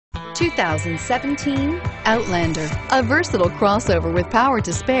2017 Outlander. A versatile crossover with power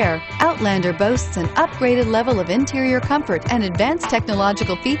to spare, Outlander boasts an upgraded level of interior comfort and advanced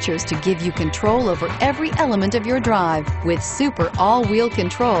technological features to give you control over every element of your drive. With super all-wheel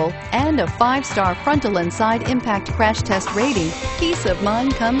control and a 5-star frontal and side impact crash test rating, peace of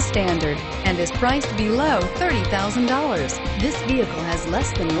mind comes standard and is priced below $30,000. This vehicle has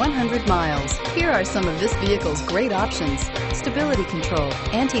less than 100 miles. Here are some of this vehicle's great options: stability control,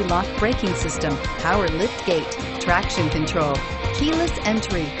 anti-lock braking system, power lift gate, traction control, keyless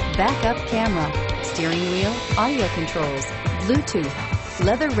entry, backup camera, steering wheel audio controls, Bluetooth,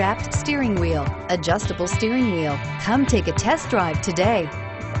 leather-wrapped steering wheel, adjustable steering wheel. Come take a test drive today.